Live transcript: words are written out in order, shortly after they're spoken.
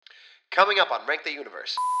Coming up on Rank the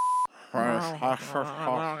Universe.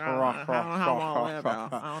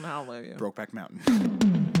 Brokeback Mountain.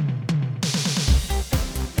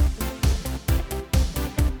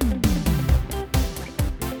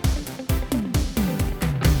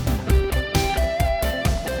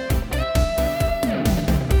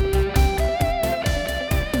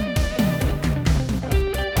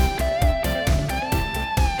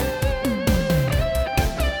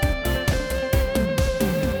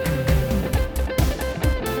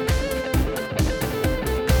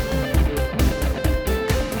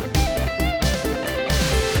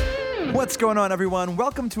 What's going on, everyone?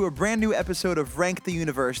 Welcome to a brand new episode of Rank the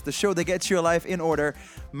Universe, the show that gets your life in order.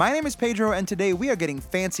 My name is Pedro, and today we are getting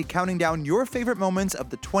fancy counting down your favorite moments of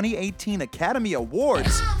the 2018 Academy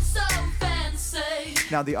Awards.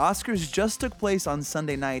 Now, the Oscars just took place on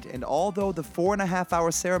Sunday night, and although the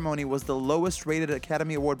 4.5-hour ceremony was the lowest rated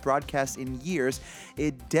Academy Award broadcast in years,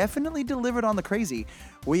 it definitely delivered on the crazy.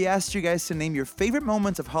 We asked you guys to name your favorite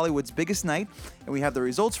moments of Hollywood's biggest night, and we have the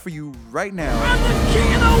results for you right now. I'm the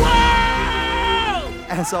king of the world!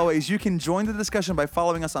 As always, you can join the discussion by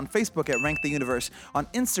following us on Facebook at Rank the Universe, on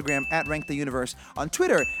Instagram at Rank the Universe, on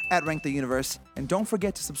Twitter at Rank the Universe, and don't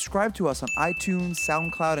forget to subscribe to us on iTunes,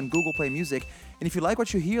 SoundCloud, and Google Play Music. And if you like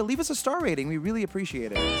what you hear, leave us a star rating. We really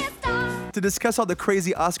appreciate it. To discuss all the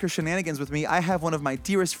crazy Oscar shenanigans with me, I have one of my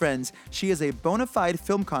dearest friends. She is a bona fide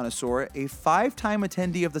film connoisseur, a 5-time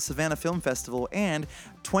attendee of the Savannah Film Festival, and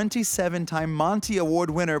 27-time Monty Award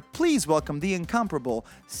winner. Please welcome the incomparable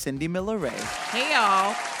Cindy Miller-Ray. Hey,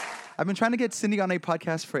 y'all. I've been trying to get Cindy on a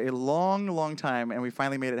podcast for a long time, and we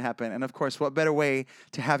finally made it happen. And of course, what better way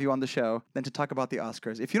to have you on the show than to talk about the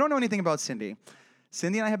Oscars? If you don't know anything about Cindy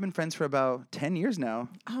and I have been friends for about 10 years now.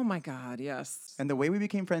 Oh, my God, yes. And the way we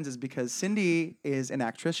became friends is because Cindy is an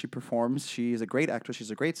actress. She performs. She's a great actress. She's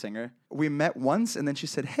a great singer. We met once, and then she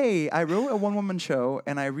said, hey, I wrote a one-woman show,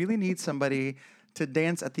 and I really need somebody to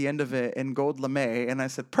dance at the end of it in gold lame. And I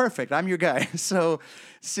said, perfect, I'm your guy. So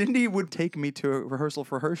Cindy would take me to a rehearsal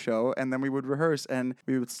for her show, and then we would rehearse, and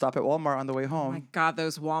we would stop at Walmart on the way home. Oh, my God,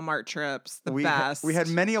 those Walmart trips, the we best. We had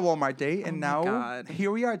many a Walmart date, and now God.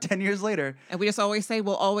 Here we are 10 years later. And we just always say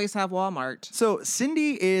we'll always have Walmart. So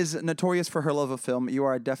Cindy is notorious for her love of film. You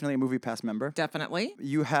are definitely a MoviePass member. Definitely.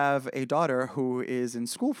 You have a daughter who is in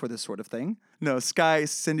school for this sort of thing. No, Sky,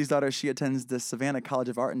 Cindy's daughter, she attends the Savannah College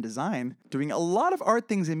of Art and Design, doing a lot of art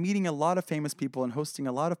things and meeting a lot of famous people and hosting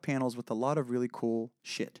a lot of panels with a lot of really cool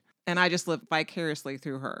shit. And I just live vicariously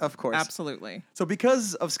through her. Of course. Absolutely. So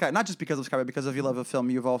because of Sky, not just because of Sky, but because of your love of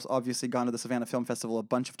film, you've also obviously gone to the Savannah Film Festival a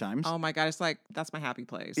bunch of times. Oh, my God, it's like, that's my happy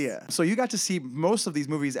place. Yeah. So you got to see most of these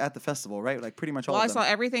movies at the festival, right? Like pretty much all Well, of I them. saw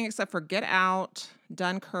everything except for Get Out,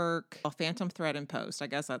 Dunkirk, Phantom Thread, and Post. I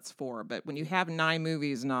guess that's 4. But when you have 9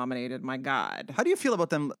 movies nominated, my God. How do you feel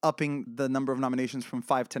about them upping the number of nominations from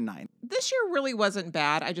 5 to 9? This year really wasn't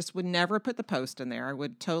bad. I just would never put the Post in there. I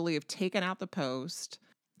would totally have taken out the Post.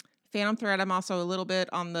 Phantom Thread, I'm also a little bit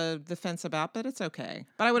on the fence about, but it's okay.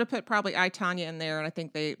 But I would have put probably I, Tonya in there, and I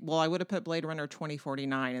think I would have put Blade Runner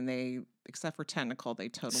 2049, and they, except for technical, they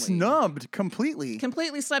totally... Snubbed completely.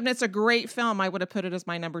 Completely snubbed, and it's a great film. I would have put it as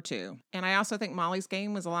my number 2. And I also think Molly's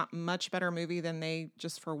Game was much better movie than they,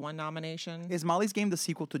 just for one nomination. Is Molly's Game the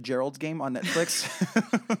sequel to Gerald's Game on Netflix?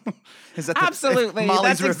 Is that Absolutely.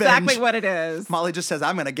 Molly's That's revenge? exactly what it is. Molly just says,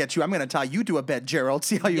 I'm going to get you. I'm going to tie you to a bed, Gerald.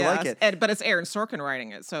 See how you like it. But it's Aaron Sorkin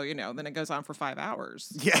writing it, so, then it goes on for 5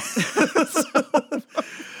 hours. Yeah.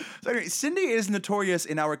 So anyway, Cindy is notorious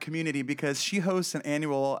in our community because she hosts an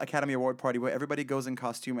annual Academy Award party where everybody goes in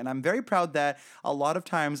costume. And I'm very proud that a lot of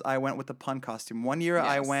times I went with the pun costume. One year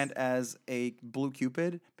I went as a Blue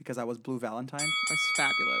Cupid because I was Blue Valentine. That's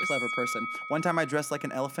fabulous. Clever person. One time I dressed like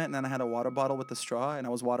an elephant and then I had a water bottle with a straw and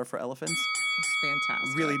I was water for elephants. It's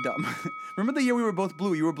fantastic. Really dumb. Remember the year we were both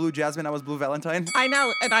blue? You were Blue Jasmine, I was Blue Valentine? I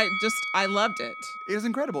know, and I loved it. It was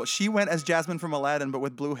incredible. She went as Jasmine from Aladdin, but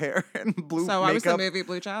with blue hair and blue So makeup. I was the movie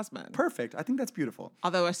Blue Jasmine. Perfect. I think that's beautiful.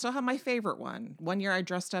 Although I still have my favorite one. One year I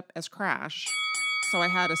dressed up as Crash. So I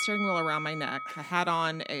had a steering wheel around my neck. I had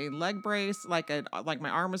on a leg brace, like my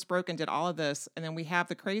arm was broken, did all of this. And then we have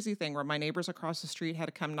the crazy thing where my neighbors across the street had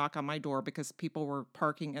to come knock on my door because people were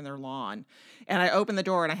parking in their lawn. And I opened the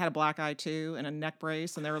door and I had a black eye too and a neck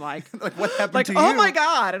brace. And they were like, Like, what happened to you? oh my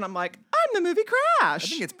God. And I'm like, I'm the movie Crash. I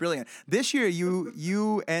think it's brilliant. This year,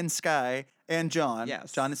 you and Sky and John,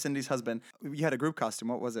 Yes. John is Cindy's husband, you had a group costume.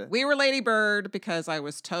 What was it? We were Lady Bird because I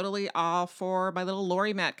was totally all for my little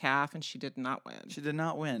Laurie Metcalf, and she did not win. She did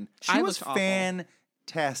not win. She I was looked awful.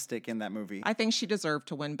 fantastic in that movie. I think she deserved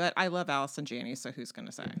to win, but I love Allison Janney, so who's going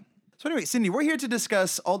to say? So anyway, Cindy, we're here to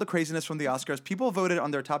discuss all the craziness from the Oscars. People voted on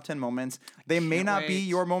their top 10 moments. They may Can't not be wait.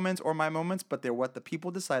 your moments or my moments, but they're what the people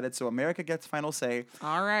decided. So America gets final say.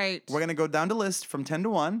 All right. We're going to go down the list from 10 to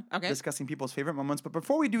 1, Okay. discussing people's favorite moments. But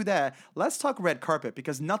before we do that, let's talk red carpet,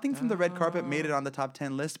 because nothing from the red carpet made it on the top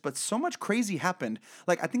 10 list, but so much crazy happened.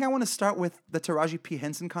 Like, I think I want to start with the Taraji P.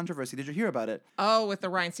 Henson controversy. Did you hear about it? Oh, with the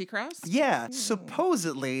Ryan Seacrest? Yeah,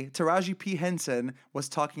 supposedly Taraji P. Henson was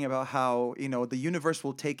talking about how, the universe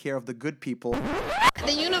will take care of the good people.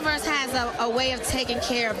 The universe has a way of taking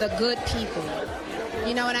care of the good people.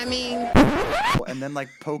 You know what I mean? And then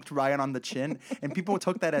poked Ryan on the chin, and people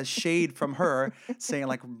took that as shade from her, saying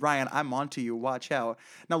Ryan, I'm onto you, watch out.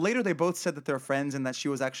 Now later they both said that they're friends and that she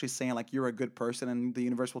was actually saying you're a good person and the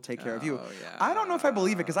universe will take care of you. yeah. I don't know if I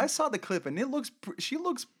believe it, because I saw the clip and she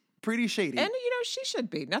looks pretty shady. And, she should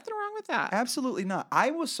be. Nothing wrong with that. Absolutely not. I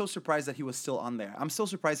was so surprised that he was still on there. I'm still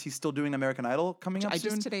surprised he's still doing American Idol coming up I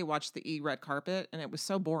soon. just today watched the red carpet, and it was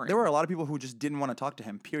so boring. There were a lot of people who just didn't want to talk to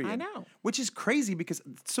him, period. I know. Which is crazy, because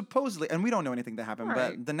supposedly, and we don't know anything that happened,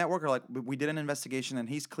 Right. but the network are we did an investigation and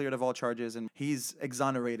he's cleared of all charges and he's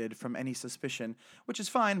exonerated from any suspicion, which is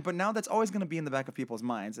fine, but now that's always going to be in the back of people's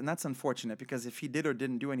minds. And that's unfortunate, because if he did or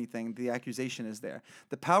didn't do anything, the accusation is there.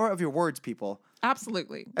 The power of your words, people.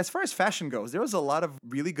 Absolutely. As far as fashion goes, there was a lot of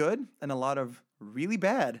really good and a lot of really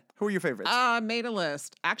bad. Who are your favorites? Made a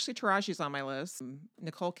list. Actually, Taraji's on my list.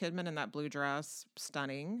 Nicole Kidman in that blue dress,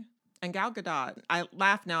 stunning. And Gal Gadot. I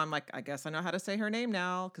laugh now. I'm like, I guess I know how to say her name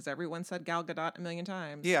now, because everyone said Gal Gadot a million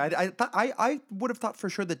times. Yeah, I would have thought for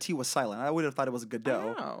sure the T was silent. I would have thought it was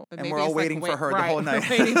Godot. Oh, but And maybe we're all it's waiting for her the right, whole we're night.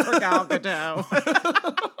 waiting for Gal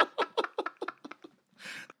Gadot.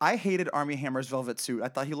 I hated Armie Hammer's velvet suit. I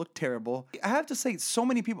thought he looked terrible. I have to say, so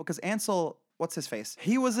many people, because Ansel, what's his face?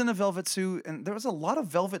 He was in a velvet suit, and there was a lot of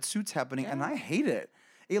velvet suits happening, and I hate it.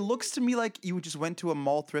 It looks to me like you just went to a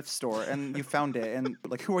mall thrift store and you found it, and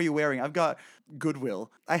who are you wearing? I've got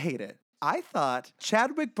Goodwill. I hate it. I thought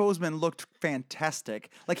Chadwick Boseman looked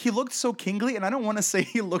fantastic. He looked so kingly, and I don't want to say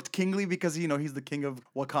he looked kingly because, he's the king of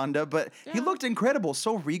Wakanda, but he looked incredible,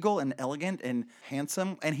 so regal and elegant and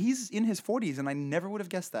handsome, and he's in his 40s, and I never would have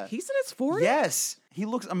guessed that. He's in his 40s? Yes, he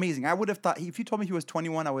looks amazing. I would have thought, if you told me he was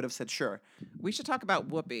 21, I would have said sure. We should talk about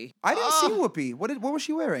Whoopi. I didn't see Whoopi. What was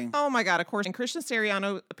she wearing? Oh my God, of course. And Christian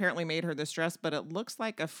Siriano apparently made her this dress, but it looks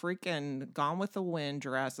like a freaking Gone with the Wind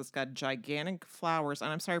dress. It's got gigantic flowers.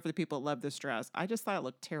 And I'm sorry for the people that love this dress. I just thought it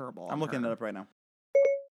looked terrible. I'm looking it up right now.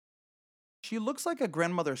 She looks like a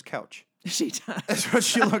grandmother's couch. She does. That's what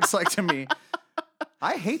she looks like to me.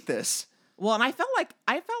 I hate this. Well, and I felt like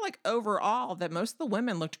overall that most of the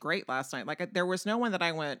women looked great last night. There was no one that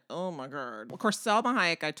I went, oh my God. Of course, Selma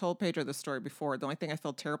Hayek, I told Pedro this story before. The only thing I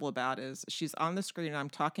feel terrible about is she's on the screen and I'm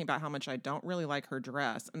talking about how much I don't really like her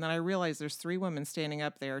dress. And then I realize there's 3 women standing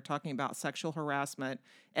up there talking about sexual harassment,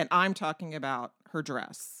 and I'm talking about her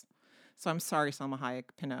dress. So I'm sorry, Selma Hayek,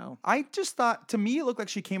 Pinot. I just thought, to me, it looked like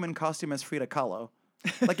she came in costume as Frida Kahlo.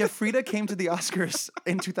 If Frida came to the Oscars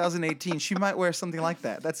in 2018, she might wear something like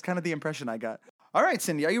that. That's kind of the impression I got. All right,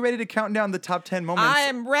 Cindy, are you ready to count down the top 10 moments I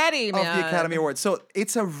am ready, man. of the Academy Awards? So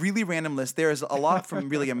it's a really random list. There's a lot from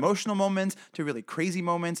really emotional moments to really crazy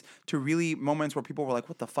moments to really moments where people were like,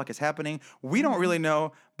 what the fuck is happening? We don't really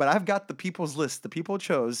know, but I've got the people's list. The people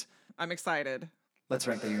chose. I'm excited. Let's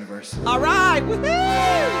rank the universe. All right.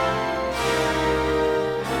 Woohoo!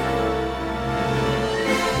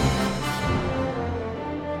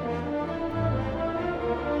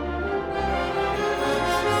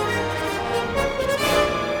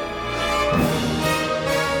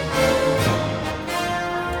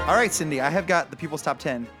 All right, Cindy, I have got the people's top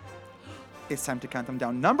 10. It's time to count them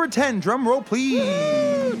down. Number 10, drum roll,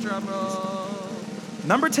 please. Drum roll.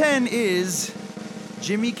 Number 10 is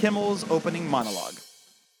Jimmy Kimmel's opening monologue.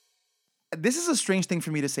 This is a strange thing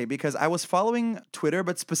for me to say because I was following Twitter,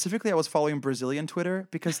 but specifically I was following Brazilian Twitter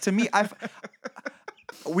because to me,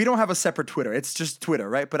 we don't have a separate Twitter. It's just Twitter,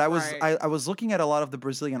 right? But I was looking at a lot of the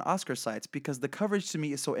Brazilian Oscar sites because the coverage to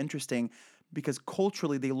me is so interesting because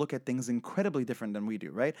culturally they look at things incredibly different than we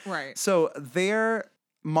do, right? Right. So their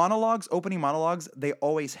opening monologues, they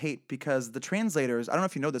always hate because the translators, I don't know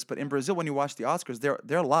if you know this, but in Brazil, when you watch the Oscars,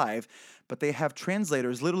 they're live, but they have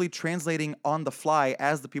translators literally translating on the fly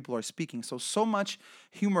as the people are speaking. So much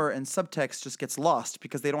humor and subtext just gets lost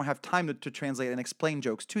because they don't have time to translate and explain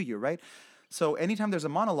jokes to you, right? So anytime there's a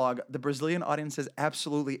monologue, the Brazilian audiences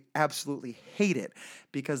absolutely, absolutely hate it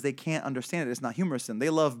because they can't understand it. It's not humorous to them. They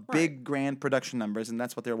love big, grand production numbers, and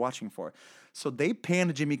that's what they're watching for. So they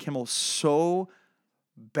panned Jimmy Kimmel so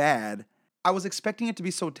bad. I was expecting it to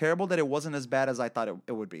be so terrible that it wasn't as bad as I thought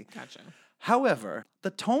it would be. Gotcha. However, the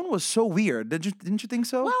tone was so weird. Didn't you think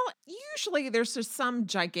so? Well, usually there's just some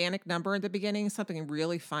gigantic number in the beginning, something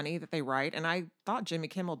really funny that they write. And I thought Jimmy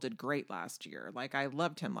Kimmel did great last year. Like, I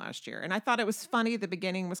loved him last year. And I thought it was funny. The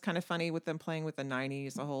beginning was kind of funny with them playing with the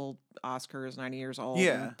 90s, the whole Oscars, 90 years old.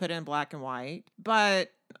 Yeah. And put in black and white.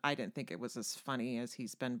 But I didn't think it was as funny as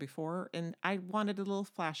he's been before. And I wanted a little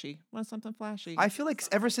flashy. Wanted something flashy. I feel like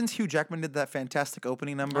ever since Hugh Jackman did that fantastic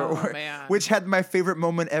opening number, Oh, man. which had my favorite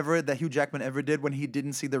moment ever that Hugh Jackman ever did when he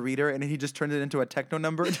didn't see the reader and he just turned it into a techno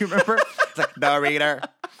number. Do you remember? It's like, the reader.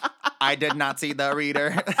 I did not see the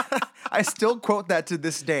reader. I still quote that to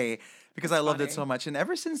this day because I loved it funny. so much. And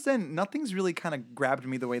ever since then, nothing's really kind of grabbed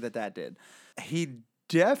me the way that did. He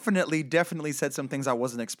definitely said some things I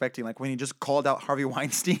wasn't expecting, like when he just called out Harvey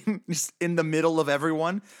Weinstein just in the middle of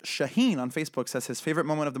everyone. Shaheen on Facebook says his favorite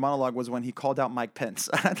moment of the monologue was when he called out Mike Pence.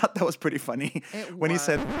 I thought that was pretty funny when he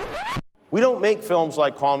said, We don't make films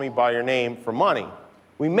like Call Me By Your Name for money.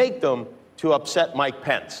 We make them to upset Mike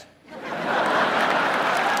Pence.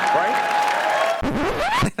 Right?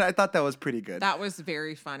 I thought that was pretty good. That was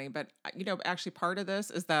very funny. But, actually part of this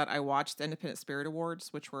is that I watched the Independent Spirit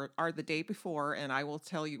Awards, which are the day before. And I will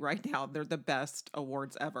tell you right now, they're the best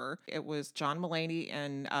awards ever. It was John Mulaney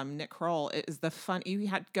and Nick Kroll. It is the fun. You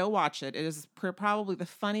had to go watch it. It is probably the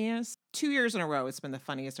funniest. 2 years in a row, it's been the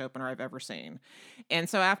funniest opener I've ever seen. And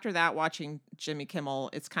so after that, watching Jimmy Kimmel,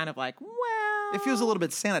 it's kind of like, well, it feels a little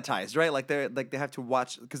bit sanitized, right? Like they have to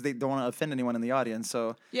watch because they don't want to offend anyone in the audience.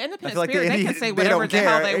 So yeah, I Independent feel like Spirit, they can say whatever don't the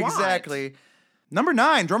hell care. they want. Exactly. Number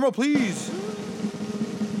 9, drumroll please.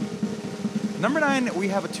 Number 9, we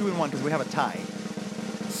have a 2-1 because we have a tie.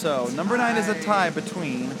 So number 9 is a tie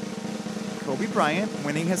between Kobe Bryant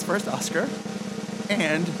winning his first Oscar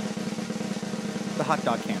and the hot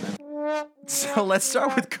dog cannon. So let's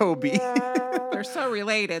start with Kobe. They're so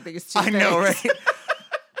related, these two I know, things. right?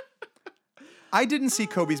 I didn't see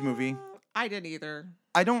Kobe's movie. I didn't either.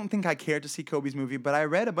 I don't think I cared to see Kobe's movie, but I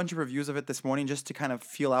read a bunch of reviews of it this morning just to kind of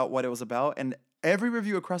feel out what it was about. And every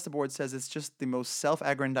review across the board says it's just the most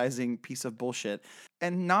self-aggrandizing piece of bullshit.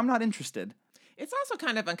 And now I'm not interested. It's also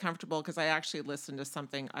kind of uncomfortable because I actually listened to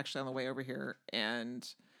something actually on the way over here, and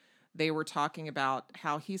they were talking about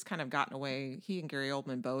how he's kind of gotten away. He and Gary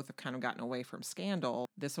Oldman both have kind of gotten away from scandal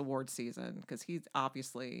this award season because he's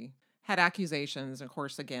obviously had accusations. Of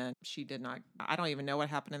course, again, she did not. I don't even know what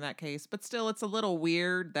happened in that case, but still, it's a little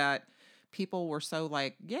weird that people were so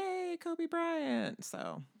like, yay, Kobe Bryant.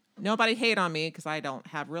 So nobody hate on me because I don't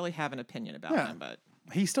really have an opinion about him, but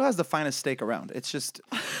He still has the finest steak around. It's just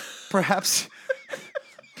perhaps...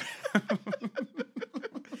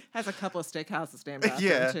 has a couple of steakhouses named after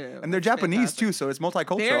him, yeah, too. and they're That's Japanese fantastic. too, so it's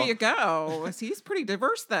multicultural. There you go. He's pretty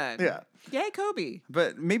diverse then. Yeah. Yay, Kobe.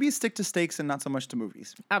 But maybe stick to steaks and not so much to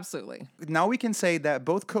movies. Absolutely. Now we can say that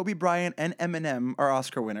both Kobe Bryant and Eminem are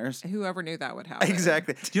Oscar winners. Whoever knew that would happen.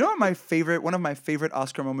 Exactly. Do you know what one of my favorite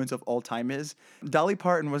Oscar moments of all time is? Dolly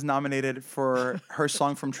Parton was nominated for her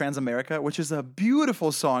song from Transamerica, which is a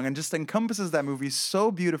beautiful song and just encompasses that movie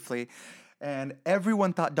so beautifully. And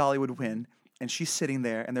everyone thought Dolly would win. And she's sitting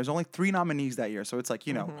there, and there's only 3 nominees that year. So it's like,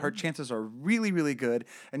 her chances are really, really good.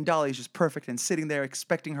 And Dolly's just perfect and sitting there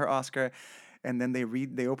expecting her Oscar. And then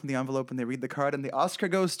they open the envelope and they read the card, and the Oscar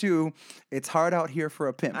goes to It's Hard Out Here for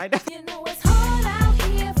a Pimp. I know. You know it's hard out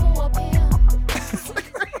here for a pimp.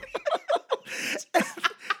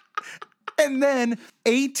 And then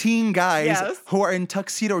 18 guys Yes. who are in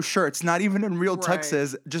tuxedo shirts, not even in real Right.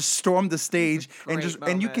 tuxes, just storm the stage great and you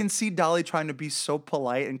moment. can see Dolly trying to be so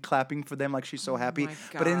polite and clapping for them like she's so happy. my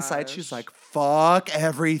But inside she's gosh. like, fuck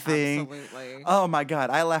everything. Absolutely. Oh my God.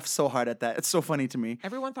 I laughed so hard at that. It's so funny to me.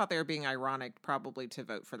 Everyone thought they were being ironic, probably, to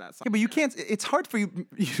vote for that song. Yeah, but you can't. It's hard for you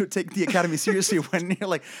to take the Academy seriously when you're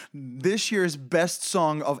like, this year's best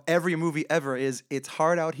song of every movie ever is "It's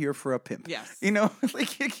Hard Out Here for a Pimp." Yes.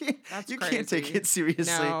 Like you can't. That's you can't take crazy. it seriously.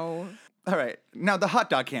 No. All right, now the hot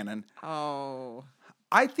dog cannon. Oh.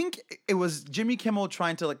 I think it was Jimmy Kimmel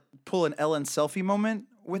trying to like pull an Ellen selfie moment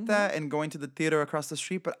with that and going to the theater across the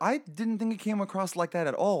street, but I didn't think it came across like that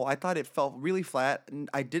at all. I thought it felt really flat, and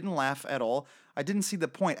I didn't laugh at all. I didn't see the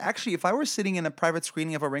point. Actually, if I were sitting in a private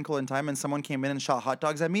screening of A Wrinkle in Time and someone came in and shot hot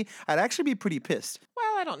dogs at me, I'd actually be pretty pissed.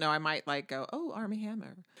 Well, I don't know. I might go, oh, Army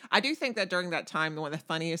Hammer. I do think that during that time, one of the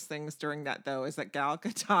funniest things during that, though, is that Gal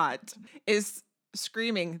Gadot is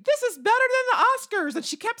screaming, "This is better than the Oscars." And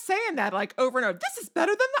she kept saying that like over and over, "This is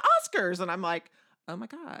better than the Oscars." And I'm like, Oh my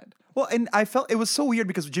God. Well, and I felt it was so weird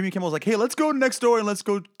because Jimmy Kimmel was like, "Hey, let's go next door and let's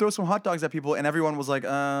go throw some hot dogs at people," and everyone was like,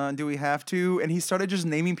 "Do we have to?" And he started just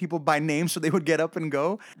naming people by name so they would get up and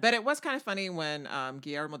go. But it was kind of funny when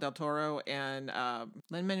Guillermo del Toro and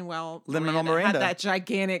Lin-Manuel Miranda. had that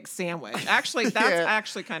gigantic sandwich. Actually, that's Yeah.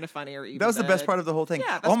 actually kind of funnier. Even That was the best than- part of the whole thing.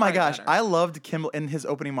 Yeah, that's oh my probably gosh, better. I loved Kimmel in his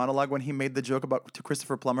opening monologue when he made the joke about to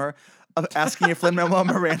Christopher Plummer of asking if Lin-Manuel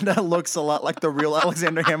Miranda looks a lot like the real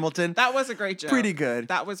Alexander Hamilton. That was a great joke. Pretty good.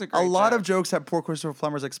 That was a great A lot joke. of jokes at poor Christopher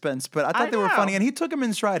Plummer's expense, but I thought they were know. funny, and he took him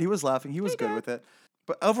in stride. He was laughing. He was good did. with it.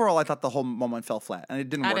 But overall, I thought the whole moment fell flat, and it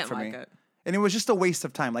didn't I work didn't for like me. it. And it was just a waste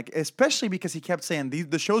of time, like especially because he kept saying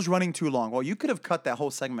the show's running too long. Well, you could have cut that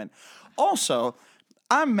whole segment. Also,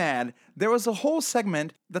 I'm mad. There was a whole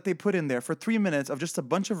segment that they put in there for 3 minutes of just a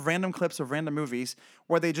bunch of random clips of random movies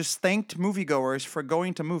where they just thanked moviegoers for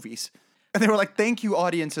going to movies. And they were like, "Thank you,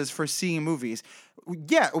 audiences, for seeing movies."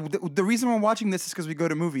 Yeah, the reason we're watching this is because we go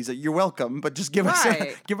to movies. You're welcome, but just give us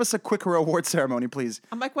Right. give us a quick reward ceremony, please.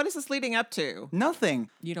 I'm like, what is this leading up to? Nothing.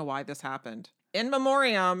 You know why this happened? In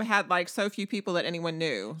Memoriam had like so few people that anyone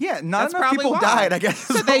knew. Yeah, not That's enough probably people why. died, I guess,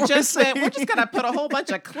 So is they what we're just went, we're saying. just gonna put a whole bunch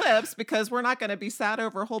of clips because we're not gonna be sad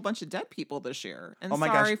over a whole bunch of dead people this year. And Oh my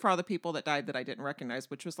gosh. sorry for all the people that died that I didn't recognize,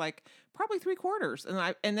 which was like probably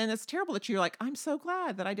 3/4. And then it's terrible that you're like, I'm so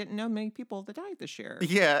glad that I didn't know many people that died this year.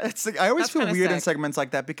 Yeah, it's like, I always That's feel kinda weird in sick. segments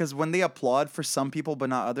like that because when they applaud for some people but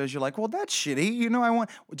not others, you're like, well, that's shitty. You know, I want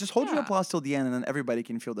just hold your Yeah. applause till the end, and then everybody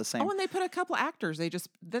can feel the same. Oh, and they put a couple actors. They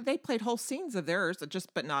played whole scenes of theirs,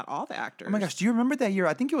 but not all the actors. Oh my gosh, do you remember that year?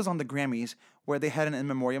 I think it was on the Grammys where they had an in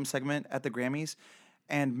memoriam segment at the Grammys,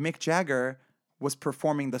 and Mick Jagger was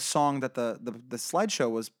performing the song that the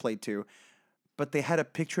slideshow was played to. But they had a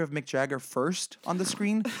picture of Mick Jagger first on the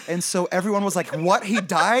screen. And so everyone was like, what? He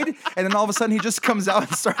died? And then all of a sudden he just comes out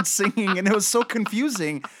and starts singing. And it was so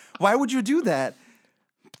confusing. Why would you do that?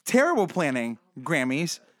 Terrible planning,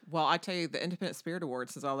 Grammys. Well, I tell you, the Independent Spirit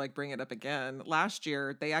Awards, since I'll like bring it up again. Last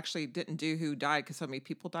year, they actually didn't do who died because so many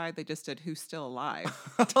people died. They just did who's still alive.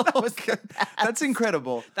 That was the best. That's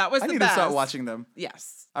incredible. That was I the need to start best. watching them.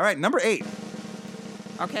 Yes. All right, number 8.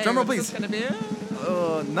 Okay. Drum roll, what is please. this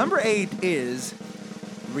gonna be? Number 8 is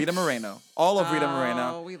Rita Moreno. All of Rita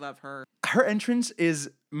Moreno. Oh, we love her. Her entrance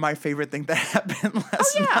is my favorite thing that happened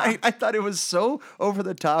last yeah. night. I thought it was so over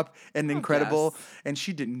the top and incredible. yes. And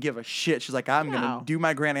she didn't give a shit. She's like, I'm going No. to do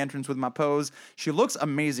my grand entrance with my pose. She looks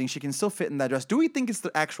amazing. She can still fit in that dress. Do we think it's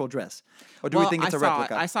the actual dress? Or do we think it's a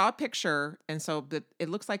replica? I saw a picture, and so it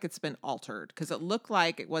looks like it's been altered because it looked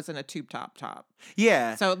like it wasn't a tube top.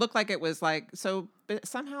 Yeah. So it looked like it was like, but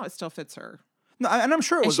somehow it still fits her. No, and I'm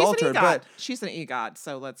sure it And was she's altered, an EGOT. but She's an EGOT,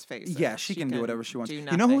 so let's face it. yeah, she can do whatever she wants. do You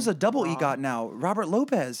know who's a nothing double wrong. EGOT now? Robert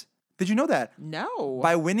Lopez. Did you know that? No.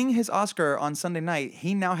 By winning his Oscar on Sunday night,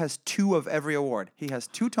 he now has 2 of every award. He has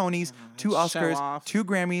 2 Tonys, 2 show Oscars, off. 2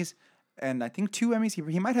 Grammys, and I think 2 Emmys.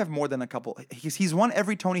 He might have more than a couple. He's won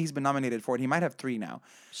every Tony he's been nominated for. He might have 3 now.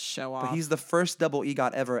 Show off. But he's the first double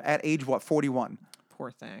EGOT ever at age, 41? Poor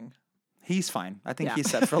thing. He's fine. I think Yeah. he's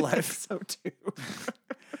set for life. So too.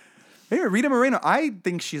 Anyway, Rita Moreno, I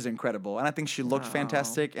think she's incredible. And I think she looked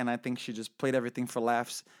fantastic. And I think she just played everything for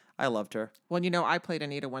laughs. I loved her. Well, I played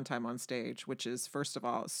Anita one time on stage, which is first of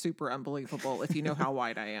all super unbelievable if you know how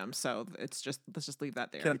wide I am. So let's just leave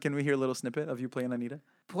that there. Can we hear a little snippet of you playing Anita?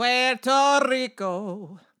 Puerto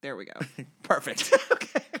Rico. There we go. Perfect.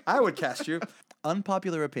 I would cast you.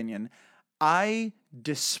 Unpopular opinion. I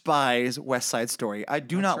despise West Side Story. I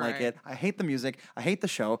do not like right. it. I hate the music. I hate the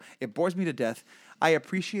show. It bores me to death. I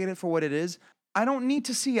appreciate it for what it is. I don't need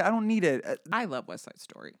to see it. I don't need it. I love West Side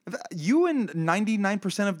Story. You and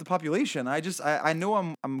 99% of the population. I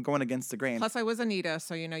know I'm going against the grain. Plus, I was Anita,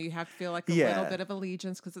 so you have to feel like a Yeah. little bit of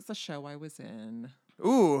allegiance because it's a show I was in.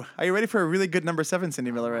 Ooh, are you ready for a really good number 7, Cindy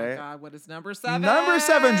Miller? Oh my Right? God, what is number 7? Number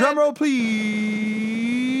 7, drum roll,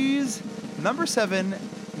 please. Number 7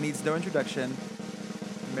 needs no introduction.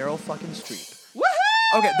 Meryl fucking Streep.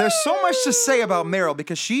 Woohoo! Okay, there's so much to say about Meryl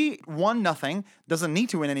because she won nothing, doesn't need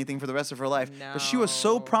to win anything for the rest of her life. But she was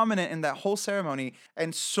so No. prominent in that whole ceremony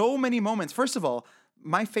and so many moments. First of all,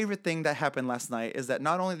 my favorite thing that happened last night is that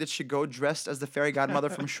not only did she go dressed as the fairy godmother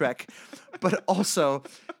from Shrek, but also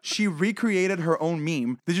she recreated her own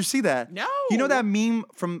meme. Did you see that? No. You know that meme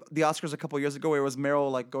from the Oscars a couple years ago where it was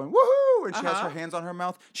Meryl like going, woohoo, and she has her hands on her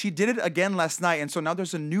mouth? She did it again last night, and so now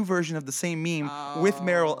there's a new version of the same meme with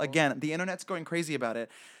Meryl again. The internet's going crazy about it.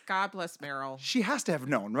 God bless Meryl. She has to have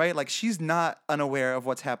known, right? Like, she's not unaware of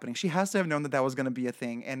what's happening. She has to have known that that was going to be a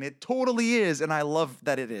thing, and it totally is, and I love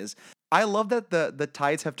that it is. I love that the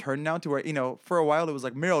tides have turned now to where, for a while it was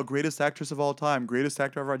like Meryl, greatest actress of all time, greatest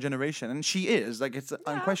actor of our generation. And she is. Like, it's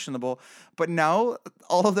unquestionable. But now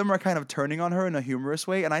all of them are kind of turning on her in a humorous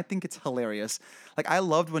way. And I think it's hilarious. Like, I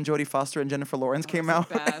loved when Jodie Foster and Jennifer Lawrence came was out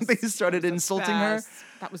the and they best. started That was the insulting her. best.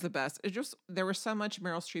 That was the best. There was so much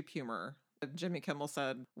Meryl Streep humor. Jimmy Kimmel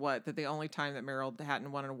said that the only time that Meryl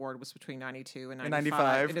hadn't won an award was between 92 and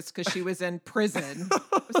 95. And it's because she was in prison.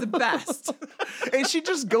 It was the best. And she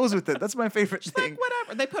just goes with it. That's my favorite She's thing. like,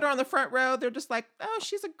 whatever. They put her on the front row. They're just like, oh,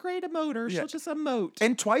 she's a great emoter. Yeah. She'll just emote.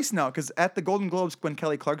 And twice now, because at the Golden Globes, when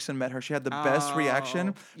Kelly Clarkson met her, she had the best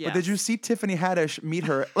reaction. But did you yes. see Tiffany Haddish meet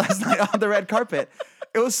her last night on the red carpet?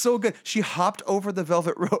 It was so good. She hopped over the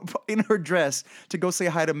velvet rope in her dress to go say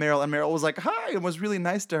hi to Meryl, and Meryl was like, hi, and was really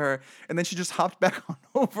nice to her. And then she just hopped back on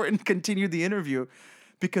over and continued the interview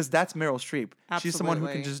because that's Meryl Streep. She's someone who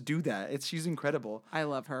can Absolutely. just do that. She's incredible. I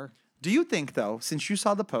love her. Do you think, though, since you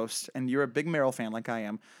saw the post and you're a big Meryl fan like I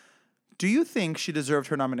am, do you think she deserved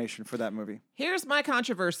her nomination for that movie? Here's my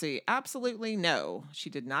controversy. Absolutely no.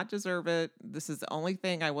 She did not deserve it. This is the only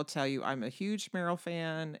thing I will tell you. I'm a huge Meryl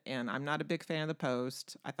fan, and I'm not a big fan of the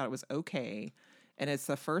post. I thought it was okay. And it's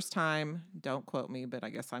the first time, don't quote me, but I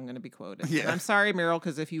guess I'm going to be quoted. Yeah. And I'm sorry, Meryl,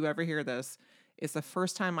 because if you ever hear this, it's the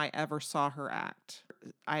first time I ever saw her act.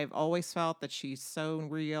 I've always felt that she's so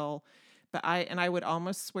real. But I would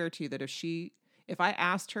almost swear to you that if I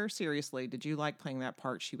asked her seriously, did you like playing that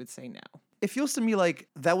part, she would say no. It feels to me like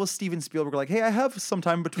that was Steven Spielberg. Like, hey, I have some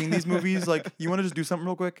time between these movies. Like, you want to just do something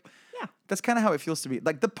real quick? Yeah. That's kind of how it feels to me.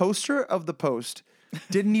 Like, the poster of the post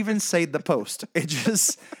didn't even say the post. It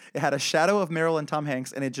had a shadow of Meryl and Tom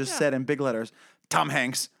Hanks, and it just said in big letters, Tom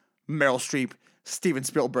Hanks, Meryl Streep, Steven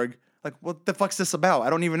Spielberg. Like, what the fuck's this about? I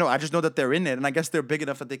don't even know. I just know that they're in it, and I guess they're big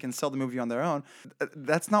enough that they can sell the movie on their own.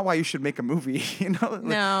 That's not why you should make a movie, you know? Like,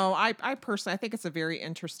 No, I personally, I think it's a very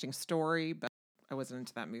interesting story, but I wasn't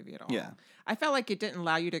into that movie at all. Yeah. I felt like it didn't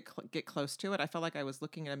allow you to get close to it. I felt like I was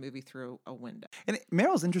looking at a movie through a window. And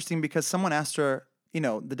Meryl's interesting because someone asked her,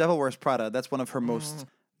 The Devil Wears Prada, that's one of her most...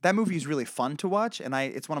 That movie is really fun to watch, and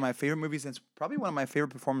it's one of my favorite movies, and it's probably one of my favorite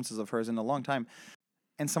performances of hers in a long time.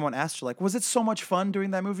 And someone asked her, like, was it so much fun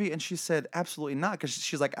doing that movie? And she said, absolutely not, because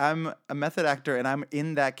she's like, I'm a method actor, and I'm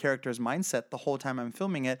in that character's mindset the whole time I'm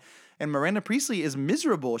filming it. And Miranda Priestley is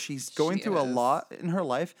miserable. She's going She through a is. lot in her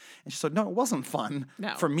life. And she said, no, it wasn't fun.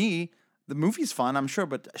 No. For me, the movie's fun, I'm sure,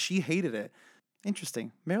 but she hated it.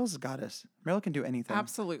 Interesting. Meryl's a goddess. Meryl can do anything.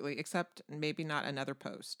 Absolutely, except maybe not another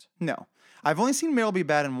post. No. I've only seen Meryl be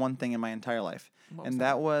bad in one thing in my entire life. What was And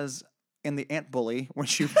that was in The Ant Bully when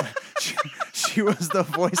she was the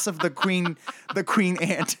voice of the queen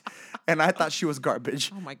ant. And I thought she was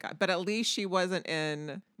garbage. Oh my God. But at least she wasn't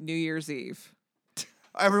in New Year's Eve.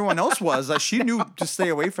 Everyone else was. Like, she knew to stay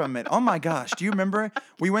away from it. Oh my gosh. Do you remember?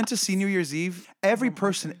 We went to see New Year's Eve. Every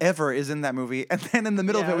person ever is in that movie. And then in the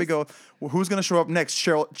middle of it, we Yes. go, well, who's going to show up next?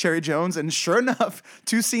 Cherry Jones. And sure enough,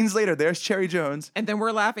 2 scenes later, there's Cherry Jones. And then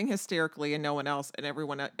we're laughing hysterically and no one else. And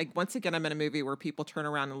everyone, once again, I'm in a movie where people turn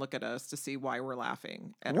around and look at us to see why we're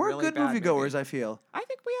laughing. At a We're really good bad moviegoers, movie. I feel. I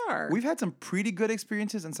think we are. We've had some pretty good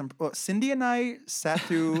experiences and some. Well, Cindy and I sat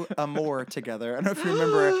through Amour together. I don't know if you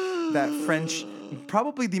remember that French,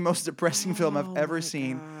 probably the most depressing film I've ever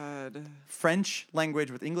seen. God. French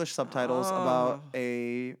language with English subtitles about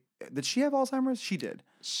a. Did she have Alzheimer's? She did.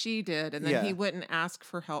 She did. And then Yeah. he wouldn't ask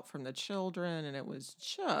for help from the children. And it was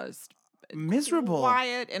just Miserable.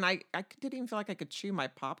 quiet. And I didn't even feel like I could chew my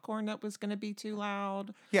popcorn that was going to be too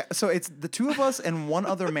loud. Yeah, so it's the two of us and one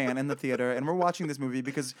other man in the theater, and we're watching this movie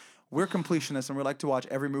because we're completionists and we like to watch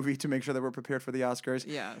every movie to make sure that we're prepared for the Oscars.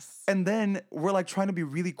 Yes. And then we're like trying to be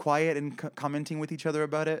really quiet and commenting with each other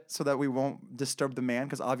about it so that we won't disturb the man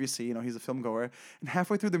because obviously, he's a film goer. And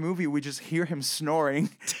halfway through the movie, we just hear him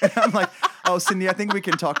snoring. And I'm like, oh, Cindy, I think we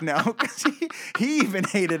can talk now because he even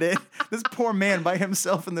hated it. This poor man by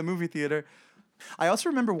himself in the movie theater. I also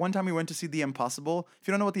remember one time we went to see The Impossible. If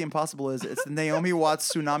you don't know what The Impossible is, it's the Naomi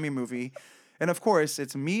Watts tsunami movie. And of course,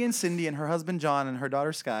 it's me and Cindy and her husband John and her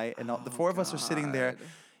daughter Sky. And the four of us are sitting there,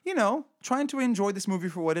 trying to enjoy this movie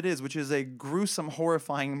for what it is, which is a gruesome,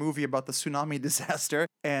 horrifying movie about the tsunami disaster.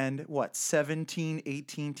 And 17,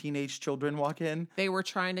 18 teenage children walk in. They were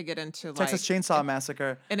trying to get into like Texas Chainsaw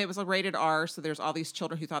Massacre. and it was a rated R, so there's all these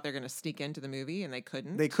children who thought they were going to sneak into the movie and they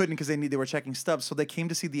couldn't. They couldn't because they were checking stubs, so they came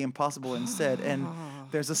to see The Impossible instead. And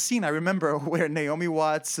there's a scene I remember where Naomi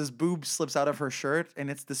Watts' boob slips out of her shirt,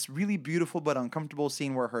 and it's this really beautiful but uncomfortable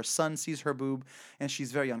scene where her son sees her boob, and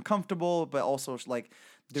she's very uncomfortable, but also like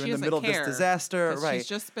they're She in the doesn't middle of care, this disaster, 'cause right? She's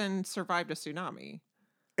just been survived a tsunami.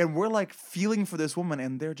 And we're like feeling for this woman,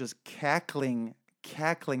 and they're just cackling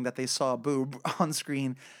that they saw a boob on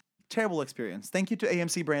screen. Terrible experience. Thank you to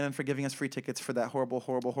AMC Brandon for giving us free tickets for that horrible,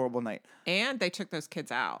 horrible, horrible night. And they took those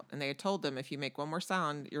kids out, and they had told them, if you make one more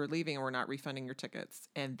sound, you're leaving, and we're not refunding your tickets.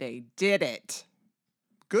 And they did it.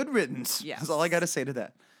 Good riddance. Yes. That's all I got to say to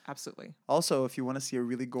that. Absolutely. Also, if you want to see a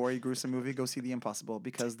really gory, gruesome movie, go see The Impossible,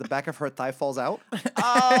 because the back of her thigh falls out.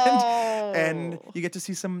 Oh. and you get to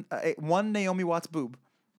see one Naomi Watts boob.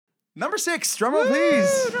 Number 6, drumroll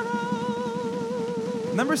please.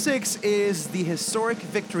 Number 6 is the historic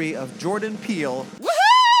victory of Jordan Peele.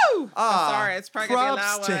 Woohoo! I'm sorry, it's probably going to be a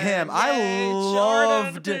loud Props to one. him. Yay, I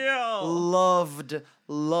Jordan Peele.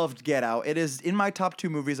 loved Get Out. It is in my top 2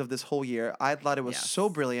 movies of this whole year. I thought it was so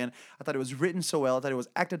brilliant. I thought it was written so well. I thought it was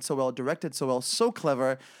acted so well, directed so well, so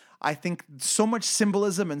clever. I think so much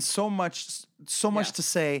symbolism and so much to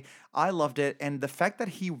say. I loved it. And the fact that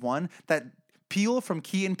he won, that Peele from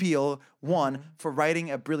Key and Peele won for writing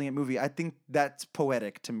a brilliant movie, I think that's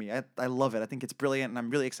poetic to me. I love it. I think it's brilliant, and I'm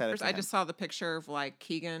really excited for I him. just saw the picture of like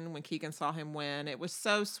Keegan when Keegan saw him win. It was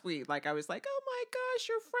so sweet. Like I was like, oh my gosh,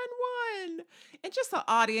 your friend won. And just the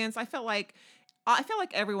audience, I felt like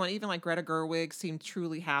everyone, even like Greta Gerwig, seemed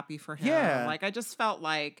truly happy for him. Yeah. Like I just felt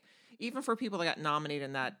like even for people that got nominated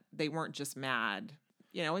in that, they weren't just mad.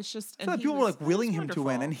 You know, it's just. I feel like people were like willing him to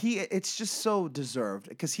win, and it's just so deserved,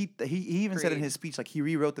 because he even said in his speech, like, he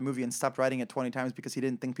rewrote the movie and stopped writing it 20 times because he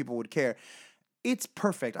didn't think people would care. It's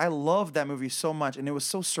perfect. I love that movie so much, and it was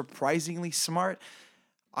so surprisingly smart.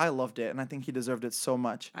 I loved it, and I think he deserved it so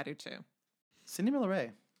much. I do too. Cindy Miller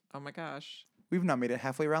Ray. Oh my gosh. We've now made it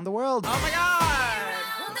halfway around the world. Oh my god.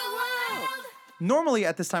 Normally,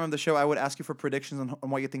 at this time of the show, I would ask you for predictions on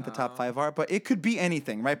what you think the top 5 are, but it could be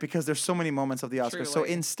anything, right? Because there's so many moments of the Oscars. So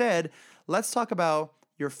Truly. instead, let's talk about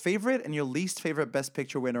your favorite and your least favorite Best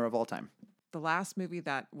Picture winner of all time. The last movie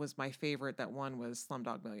that was my favorite that won was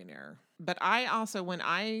Slumdog Millionaire. But I also, when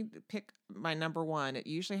I pick my number 1, it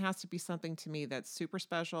usually has to be something to me that's super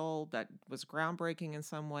special, that was groundbreaking in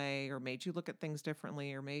some way, or made you look at things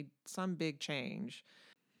differently, or made some big change.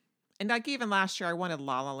 And like even last year, I wanted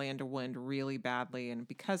La La Land to win really badly, and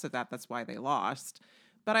because of that, that's why they lost.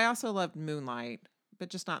 But I also loved Moonlight, but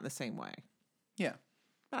just not in the same way. Yeah.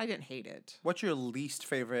 But I didn't hate it. What's your least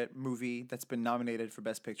favorite movie that's been nominated for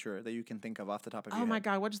Best Picture that you can think of off the top of your head? Oh my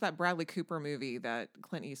God, what is that Bradley Cooper movie that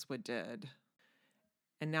Clint Eastwood did?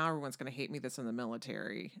 And now everyone's going to hate me that's in the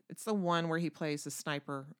military. It's the one where he plays a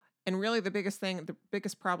sniper. And really the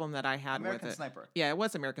biggest problem that I had American with it. Sniper. Yeah, it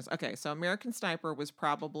was American. Okay, so American Sniper was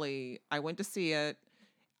probably, I went to see it.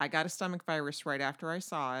 I got a stomach virus right after I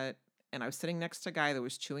saw it. And I was sitting next to a guy that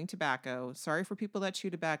was chewing tobacco. Sorry for people that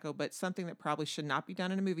chew tobacco, but something that probably should not be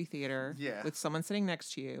done in a movie theater with someone sitting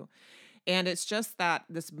next to you. And it's just that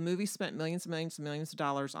this movie spent millions and millions and millions of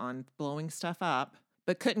dollars on blowing stuff up,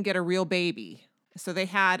 but couldn't get a real baby. So they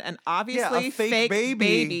had an obviously fake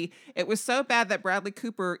baby. It was so bad that Bradley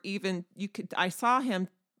Cooper I saw him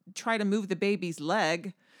try to move the baby's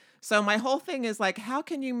leg. So my whole thing is like, how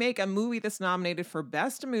can you make a movie that's nominated for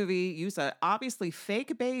Best Movie, use a obviously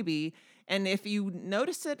fake baby, and if you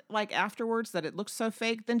notice it like afterwards that it looks so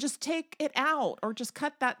fake, then just take it out or just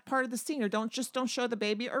cut that part of the scene, or don't show the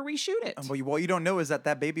baby or reshoot it. But what you don't know is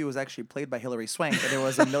that baby was actually played by Hilary Swank, and it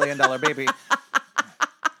was $1 million baby.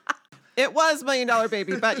 It was $1 Million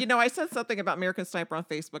Baby, but I said something about American Sniper on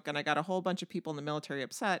Facebook, and I got a whole bunch of people in the military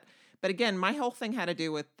upset. But again, my whole thing had to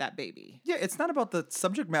do with that baby. Yeah, it's not about the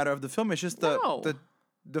subject matter of the film. It's just the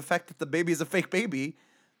fact that the baby is a fake baby.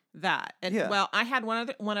 That. And Yeah. well, I had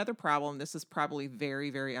one other problem. This is probably very,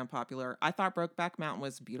 very unpopular. I thought Brokeback Mountain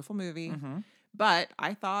was a beautiful movie, but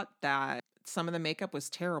I thought that some of the makeup was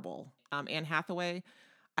terrible. Anne Hathaway,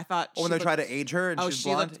 I thought When they try to age her and she's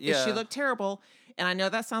blonde. she looked terrible. And I know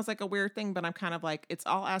that sounds like a weird thing, but I'm kind of like, it's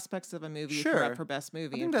all aspects of a movie if you're up for Best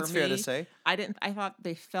Movie. I think and that's for fair to me, say. I thought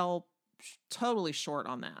they fell totally short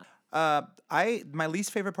on that. My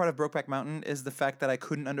least favorite part of Brokeback Mountain is the fact that I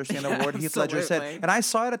couldn't understand a word Heath Ledger said. Absolutely. And I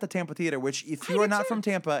saw it at the Tampa Theater, which if you are not from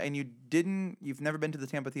Tampa and you've never been to the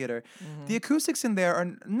Tampa Theater, the acoustics in there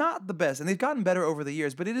are not the best. And they've gotten better over the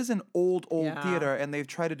years, but it is an old theater, and they've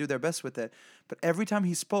tried to do their best with it. But every time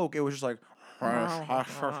he spoke, it was just like Brokeback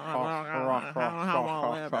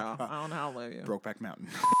Mountain.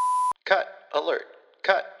 Cut alert.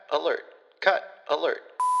 Cut alert. Cut alert.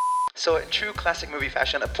 So, in true classic movie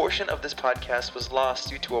fashion, a portion of this podcast was lost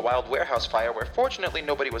due to a wild warehouse fire where fortunately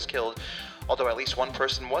nobody was killed, although at least one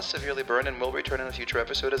person was severely burned and will return in a future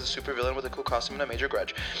episode as a supervillain with a cool costume and a major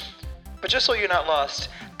grudge. But just so you're not lost,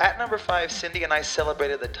 at number 5, Cindy and I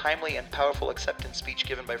celebrated the timely and powerful acceptance speech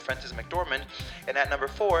given by Frances McDormand, and at number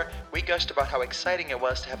 4, we gushed about how exciting it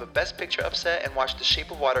was to have a Best Picture upset and watch The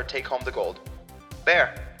Shape of Water take home the gold.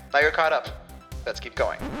 There, now you're caught up. let's keep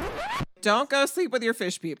going. Don't go sleep with your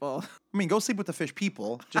fish people. I mean, go sleep with the fish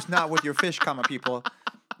people, just not with your fish, people.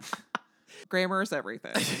 Grammar is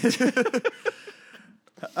everything.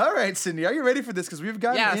 All right, Cindy, are you ready for this? Because we've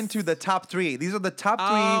gotten Yes. into the top 3. These are the top 3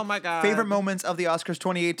 Oh, my God. favorite moments of the Oscars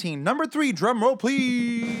 2018. Number 3, drum roll,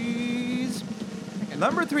 please.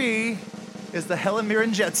 Number 3 is the Helen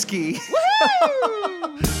Mirren jet ski.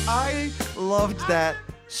 I loved that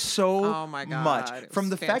so Oh my God, much. it From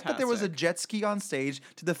the was fact that there was a fantastic. jet ski on stage,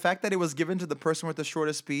 to the fact that it was given to the person with the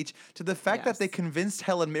shortest speech, to the fact that they Yes. convinced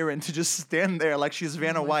Helen Mirren to just stand there like she's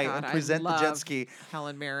Vanna Oh my White God, and I present the jet love ski.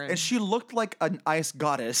 Helen Mirren. And she looked like an ice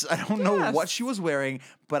goddess. I don't know what Yes. she was wearing,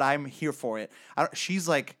 but I'm here for it. She's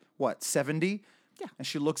like, what, 70? Yeah. And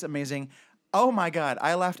she looks amazing. Oh my God.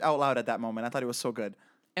 I laughed out loud at that moment. I thought it was so good.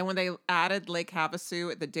 And when they added Lake Havasu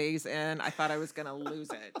at the Days Inn, I thought I was going to lose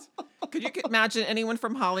it. Could you imagine anyone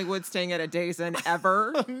from Hollywood staying at a Days Inn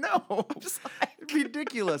ever? No.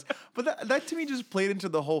 Ridiculous. But that to me just played into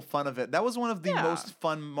the whole fun of it. That was one of the Yeah. most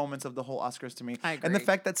fun moments of the whole Oscars to me. I And the agree.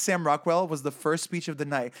 fact that Sam Rockwell was the first speech of the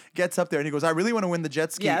night, gets up there and he goes, I really want to win the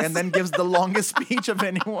jet ski, Yes. and then gives the longest speech of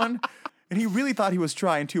anyone. And he really thought he was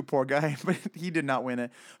trying too, poor guy, but he did not win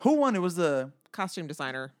it. Who won? It was the Costume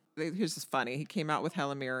designer. He was just funny. He came out with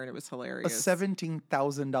Helen Mirren. It was a hilarious.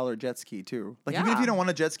 $17,000 jet ski too. Like even if Yeah. you don't want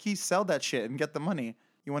a jet ski, sell that shit and get the money.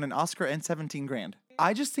 You want an Oscar and 17 grand.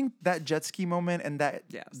 I just think that jet ski moment and that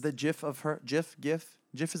Yes. the gif of her GIF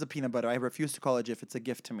is a peanut butter. I refuse to call it GIF. It's a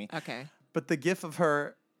gift to me. Okay. But the gif of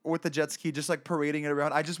her with the jet ski just like parading it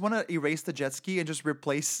around. I just want to erase the jet ski and just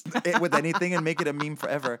replace it with anything and make it a meme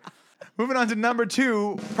forever. Moving on to number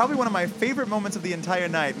 2, probably one of my favorite moments of the entire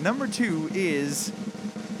night. Number 2 is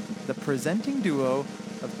the presenting duo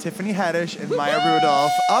of Tiffany Haddish and Maya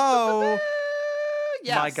Rudolph. Oh, my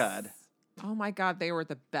Yes. God. Oh my God, they were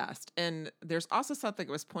the best. And there's also something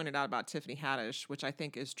that was pointed out about Tiffany Haddish, which I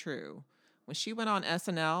think is true. When she went on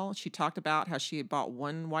SNL, she talked about how she had bought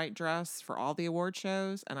one white dress for all the award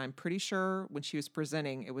shows. And I'm pretty sure when she was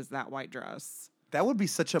presenting, it was that white dress. That would be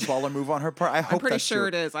such a baller move on her part. I hope I'm pretty that's sure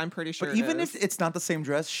true. it is. I'm pretty sure But even it if is. it's not the same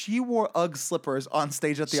dress, she wore Ugg slippers on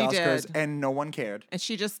stage at the She Oscars did. and no one cared. And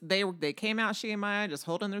they came out, she and Maya, just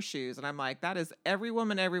holding their shoes. And I'm like, that is every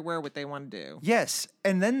woman everywhere what they want to do. Yes,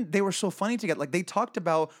 and then they were so funny together. Like they talked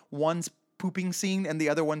about one's pooping scene and the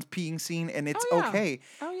other one's peeing scene, and it's Oh, yeah. okay.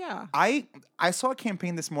 Oh, yeah. I saw a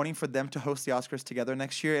campaign this morning for them to host the Oscars together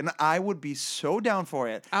next year, and I would be so down for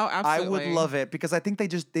it. Oh, I would absolutely. love it because I think they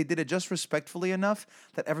did it just respectfully enough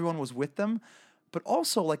that everyone was with them, but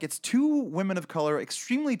also like it's two women of color,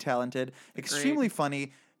 extremely talented, extremely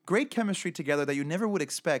funny, great chemistry together that you never would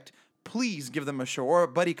expect. Please give them a show or a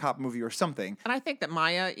buddy cop movie or something. And I think that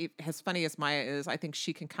Maya, as funny as Maya is, I think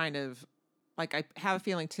she can kind of, like, I have a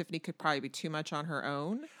feeling Tiffany could probably be too much on her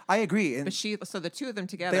own. I agree. And But so the two of them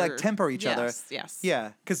together. they like temper each other. Yes, yes.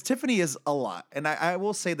 Yeah, because Tiffany is a lot, and I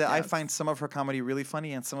will say that I Yes. find some of her comedy really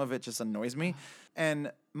funny, and some of it just annoys me.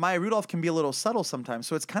 And Maya Rudolph can be a little subtle sometimes,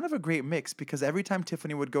 so it's kind of a great mix because every time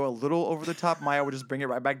Tiffany would go a little over the top, Maya would just bring it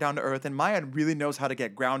right back down to earth. And Maya really knows how to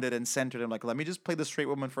get grounded and centered. I'm like, let me just play the straight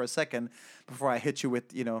woman for a second before I hit you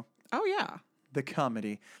with Oh, yeah. the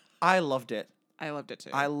comedy. I loved it. I loved it too.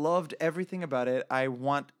 I loved everything about it. I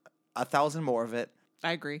want 1,000 more of it.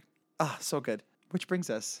 I agree. Ah, so good. Which brings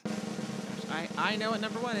us I know what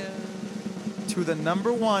number one is. to the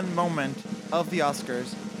number 1 moment of the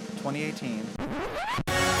Oscars 2018.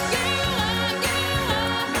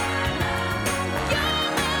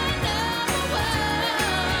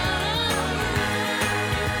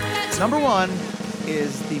 Number 1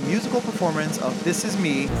 is the musical performance of This Is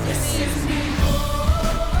Me.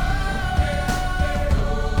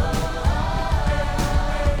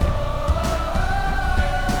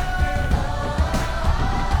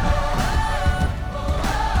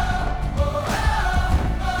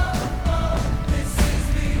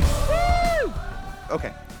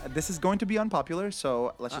 Okay, this is going to be unpopular,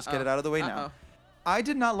 so let's just get it out of the way now. Uh-oh. I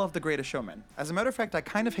did not love The Greatest Showman. As a matter of fact, I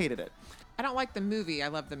kind of hated it. I don't like the movie. I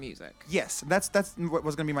love the music. Yes, that's what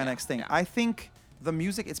was going to be my next thing. yeah. I think the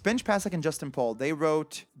music, it's Benj Pasek and Justin Paul. They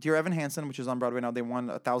wrote Dear Evan Hansen, which is on Broadway now. They won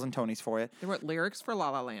 1,000 Tonys for it. They wrote lyrics for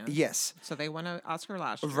La La Land. Yes, So they won an Oscar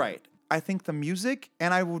last year. right. I think the music,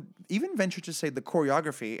 and I would even venture to say the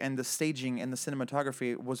choreography and the staging and the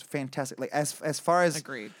cinematography was fantastic. Like as far as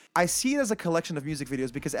Agreed. I see it as a collection of music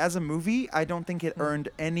videos because as a movie, I don't think it earned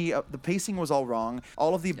any of the pacing was all wrong.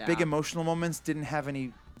 All of the big Yeah. emotional moments didn't have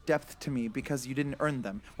any depth to me because you didn't earn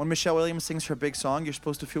them. When Michelle Williams sings her big song, you're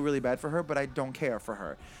supposed to feel really bad for her, but I don't care for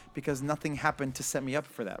her because nothing happened to set me up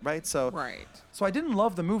for that, right? So Right. so I didn't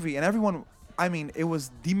love the movie, and everyone I mean, it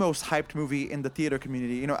was the most hyped movie in the theater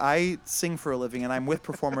community. You know, I sing for a living and I'm with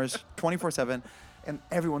performers 24/7. And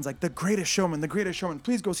everyone's like, The Greatest Showman, The Greatest Showman.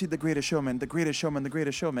 Please go see The Greatest Showman, The Greatest Showman, The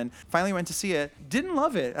Greatest Showman. Finally went to see it. Didn't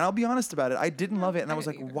love it. And I'll be honest about it. I didn't love it. And I was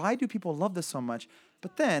like, why do people love this so much?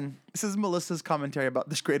 But then, this is Melissa's commentary about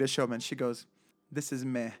This Greatest Showman. She goes, this is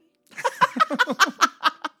meh.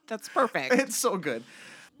 That's perfect. It's so good.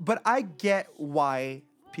 But I get why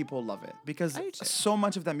people love it. Because I do too. so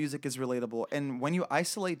much of that music is relatable. And when you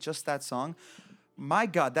isolate just that song, my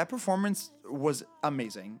God, that performance was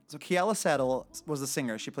amazing. So Kiala Saddle was the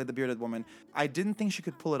singer. She played the bearded woman. I didn't think she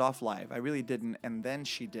could pull it off live. I really didn't. And then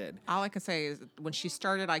she did. All I can say is when she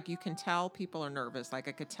started, like, you can tell people are nervous. Like,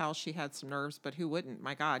 I could tell she had some nerves, but who wouldn't?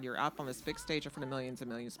 My God, you're up on this big stage in front of millions and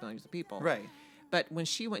millions and millions of people. Right. But when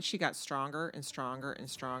she went, she got stronger and stronger and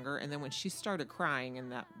stronger. And then when she started crying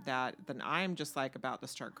and then I'm just like about to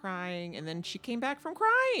start crying. And then she came back from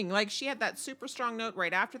crying. Like, she had that super strong note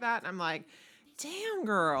right after that. And I'm like, damn,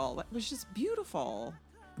 girl, that was just beautiful.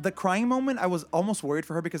 The crying moment, I was almost worried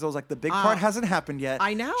for her because I was like, the big part hasn't happened yet.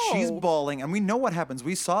 I know. She's bawling, and we know what happens.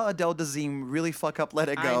 We saw Adele Dazeem really fuck up Let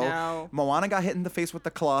It I Go. know. Moana got hit in the face with the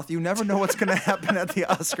cloth. You never know what's going to happen at the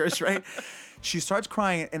Oscars, right? She starts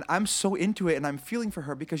crying, and I'm so into it, and I'm feeling for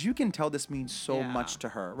her because you can tell this means so Yeah. much to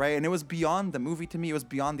her, right? And it was beyond the movie to me. It was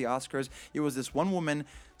beyond the Oscars. It was this one woman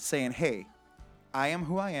saying, hey, I am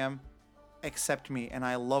who I am. Accept me, and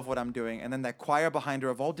I love what I'm doing. And then that choir behind her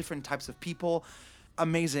of all different types of people,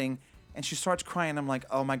 amazing. And she starts crying. I'm like,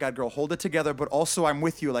 oh my God, girl, hold it together. But also, I'm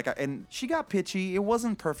with you. And she got pitchy. It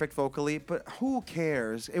wasn't perfect vocally, but who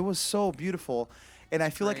cares? It was so beautiful. And I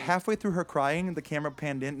feel like Right. halfway through her crying, the camera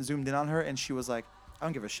panned in, zoomed in on her, and she was like, I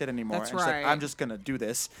don't give a shit anymore. That's and she's like, right. I'm just gonna do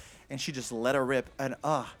this. And she just let her rip. And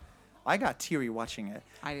I got teary watching it.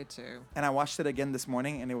 I did too. And I watched it again this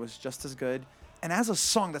morning, and it was just as good. And as a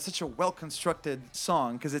song, that's such a well-constructed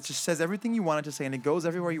song because it just says everything you want it to say, and it goes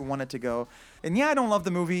everywhere you want it to go. And yeah, I don't love the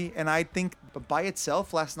movie, and I think, but by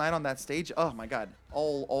itself, last night on that stage, oh my God,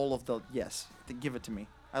 all of the yes, give it to me.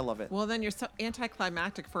 I love it. Well, then you're so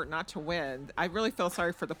anticlimactic for it not to win. I really feel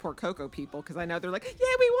sorry for the poor Coco people because I know they're like, yeah,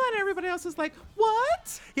 we won. Everybody else is like,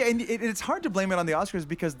 what? Yeah, and it's hard to blame it on the Oscars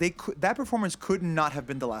because that performance could not have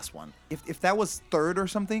been the last one. If that was third or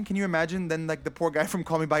something, can you imagine? Then like the poor guy from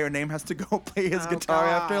Call Me by Your Name has to go play his guitar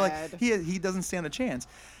after. Like God. he doesn't stand a chance.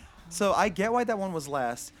 So I get why that one was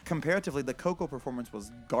last. Comparatively, the Coco performance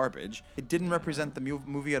was garbage. It didn't represent the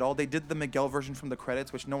movie at all. They did the Miguel version from the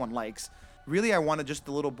credits, which no one likes. Really, I wanted just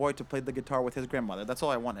the little boy to play the guitar with his grandmother. That's all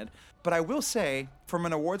I wanted. But I will say, from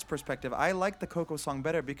an awards perspective, I like the Coco song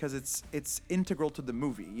better because it's integral to the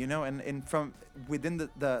movie, you know? And from within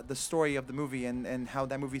the story of the movie and how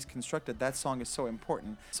that movie's constructed, that song is so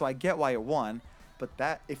important. So I get why it won. But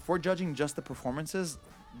that, if we're judging just the performances,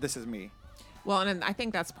 this is me. Well, and I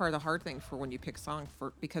think that's part of the hard thing for when you pick song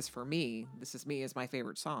because for me, This Is Me is my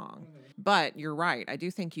favorite song. But you're right. I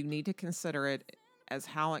do think you need to consider it as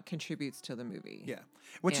how it contributes to the movie. Yeah.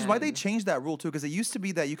 Which is why they And- changed that rule too, because it used to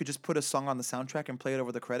be that you could just put a song on the soundtrack and play it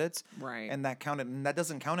over the credits. Right. And that counted, and that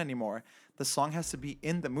doesn't count anymore. The song has to be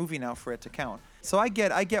in the movie now for it to count. So I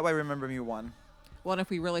get why Remember Me won. Well, and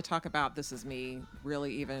if we really talk about This Is Me,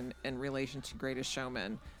 really even in relation to Greatest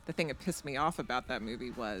Showman, the thing that pissed me off about that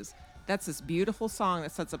movie was that's this beautiful song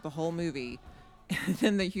that sets up the whole movie. And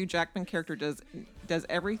then the Hugh Jackman character does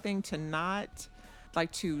everything to not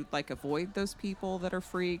avoid those people that are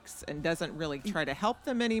freaks and doesn't really try to help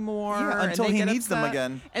them anymore. Yeah, and until they he get needs them upset.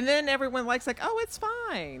 again. And then everyone like, oh, it's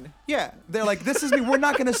fine. Yeah. They're like, this is me. We're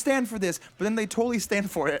not going to stand for this. But then they totally stand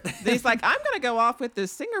for it. He's like, I'm going to go off with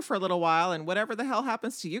this singer for a little while, and whatever the hell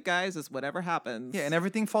happens to you guys is whatever happens. Yeah, and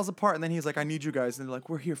everything falls apart. And then he's like, I need you guys. And they're like,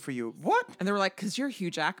 we're here for you. What? And they were like, because you're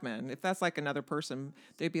Hugh Jackman. If that's like another person,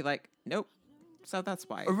 they'd be like, nope. So that's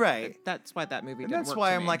why. Right. That's why that movie And didn't that's work why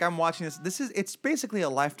for I'm me. like, I'm watching this. It's basically a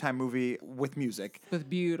Lifetime movie with music. With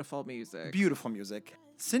beautiful music. Beautiful music.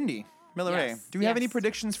 Cindy Miller Ray, Yes, do we have any yes.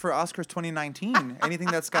 predictions for Oscars 2019? Anything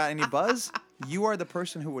that's got any buzz? You are the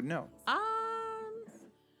person who would know.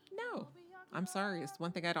 No. I'm sorry. It's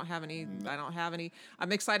one thing I don't have any.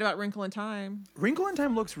 I'm excited about Wrinkle in Time. Wrinkle in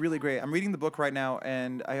Time looks really great. I'm reading the book right now,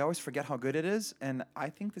 and I always forget how good it is. And I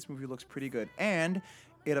think this movie looks pretty good. And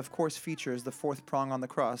it, of course, features the fourth prong on the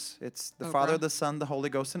cross. It's the Father, Oprah. the Son, the Holy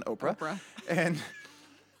Ghost, and Oprah. Oprah. And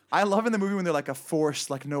I love in the movie when they're like a force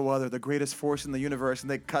like no other, the greatest force in the universe,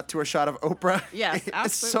 and they cut to a shot of Oprah. Yes,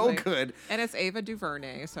 It's so absolutely. good. And it's Ava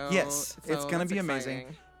DuVernay. So Yes, it's gonna that's be amazing.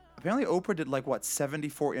 exciting. Apparently, Oprah did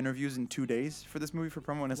 74 interviews in 2 days for this movie for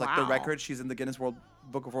promo, and it's like the Wow. record. She's in the Guinness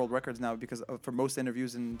Book of World Records now because for most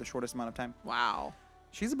interviews in the shortest amount of time. Wow.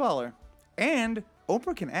 She's a baller, and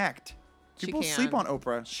Oprah can act. People can. sleep on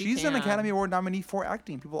Oprah. She She's an can. Academy Award nominee for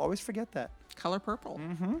acting. People always forget that. Color Purple.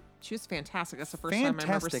 Mm-hmm. She was fantastic. That's the first time I remember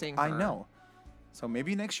Fantastic. seeing her. I know. So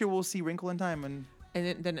maybe next year we'll see Wrinkle in Time, and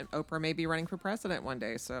And then Oprah may be running for president one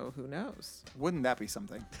day, so who knows? wouldn't that be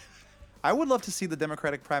something? I would love to see the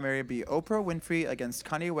Democratic primary be Oprah Winfrey against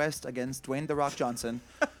Kanye West against Dwayne The Rock Johnson,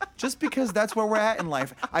 just because that's where we're at in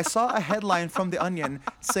life. I saw a headline from The Onion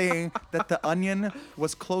saying that The Onion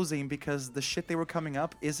was closing because the shit they were coming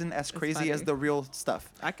up isn't as crazy as funny. the real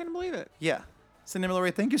stuff. I can believe it. Yeah. Cindy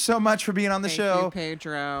Miller, thank you so much for being on the Thank show. you,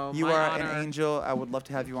 Pedro. You My are honor. an angel. I would love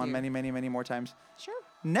to have you on you. many, many, many more times. Sure.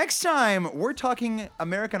 Next time, we're talking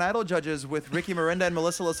American Idol judges with Ricky Miranda and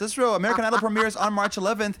Melissa LoCicero. American Idol premieres on March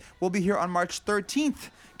 11th. We'll be here on March 13th,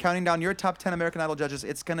 counting down your top 10 American Idol judges.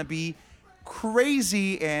 It's going to be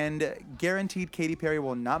crazy, and guaranteed Katy Perry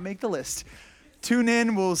will not make the list. Tune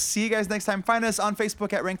in. We'll see you guys next time. Find us on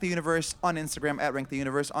Facebook at Rank the Universe, on Instagram at Rank the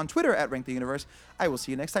Universe, on Twitter at Rank the Universe. I will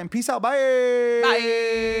see you next time. Peace out. Bye.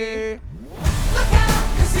 Bye. Look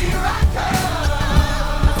out, 'cause here I come.